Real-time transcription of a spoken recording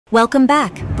Welcome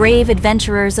back, brave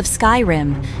adventurers of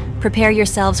Skyrim. Prepare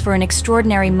yourselves for an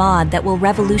extraordinary mod that will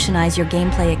revolutionize your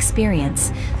gameplay experience,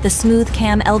 the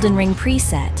SmoothCam Eldenring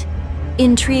preset.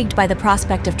 Intrigued by the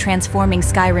prospect of transforming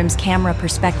Skyrim's camera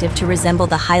perspective to resemble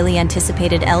the highly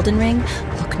anticipated Eldenring?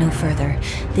 Look no further.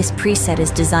 This preset is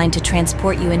designed to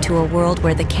transport you into a world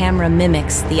where the camera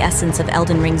mimics the essence of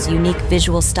Eldenring's unique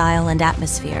visual style and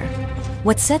atmosphere.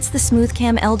 What sets the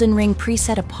SmoothCam Eldenring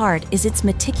preset apart is its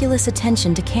meticulous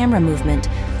attention to camera movement.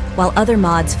 While other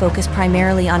mods focus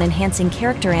primarily on enhancing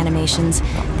character animations,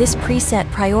 this preset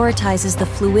prioritizes the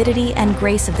fluidity and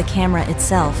grace of the camera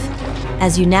itself.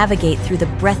 As you navigate through the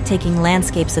breathtaking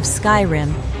landscapes of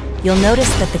Skyrim, you'll notice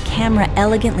that the camera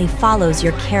elegantly follows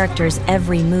your character's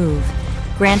every move,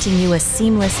 granting you a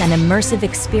seamless and immersive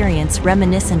experience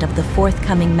reminiscent of the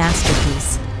forthcoming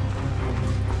masterpiece.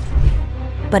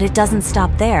 But it doesn't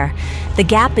stop there. The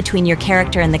gap between your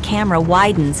character and the camera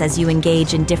widens as you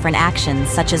engage in different actions,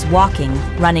 such as walking,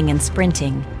 running, and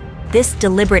sprinting. This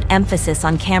deliberate emphasis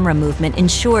on camera movement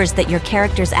ensures that your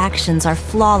character's actions are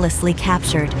flawlessly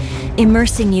captured,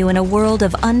 immersing you in a world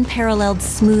of unparalleled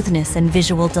smoothness and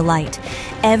visual delight.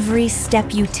 Every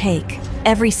step you take,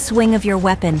 every swing of your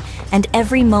weapon, and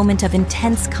every moment of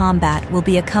intense combat will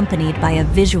be accompanied by a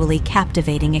visually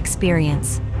captivating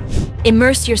experience.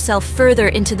 Immerse yourself further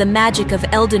into the magic of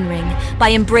Eldenring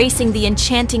by embracing the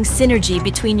enchanting synergy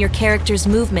between your character's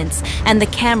movements and the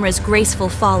camera's graceful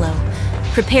follow.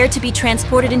 Prepare to be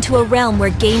transported into a realm where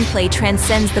gameplay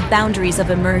transcends the boundaries of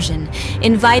immersion,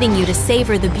 inviting you to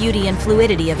savor the beauty and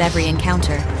fluidity of every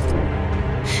encounter.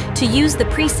 To use the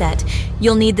preset,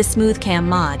 you'll need the SmoothCam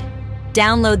mod.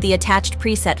 Download the attached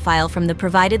preset file from the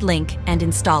provided link and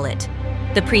install it.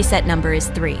 The preset number is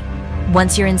 3.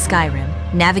 Once you're in Skyrim,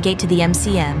 navigate to the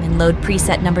MCM and load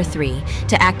preset number 3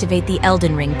 to activate the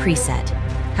Eldenring preset.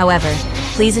 However,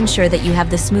 please ensure that you have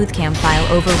the SmoothCam file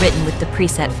overwritten with the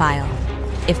preset file.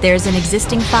 If there's an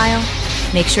existing file,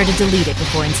 make sure to delete it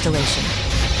before installation.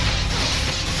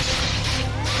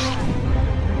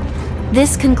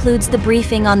 This concludes the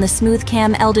briefing on the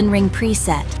SmoothCam Eldenring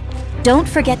preset. Don't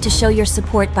forget to show your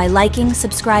support by liking,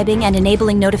 subscribing, and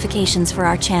enabling notifications for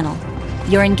our channel.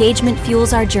 Your engagement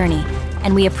fuels our journey,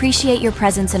 and we appreciate your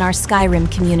presence in our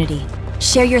Skyrim community.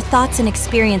 Share your thoughts and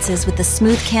experiences with the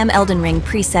SmoothCam Eldenring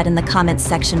preset in the comments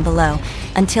section below.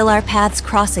 Until our paths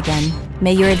cross again,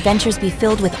 may your adventures be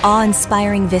filled with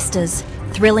awe-inspiring vistas,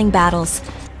 thrilling battles,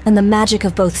 and the magic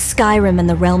of both Skyrim and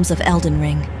the realms of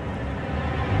Eldenring.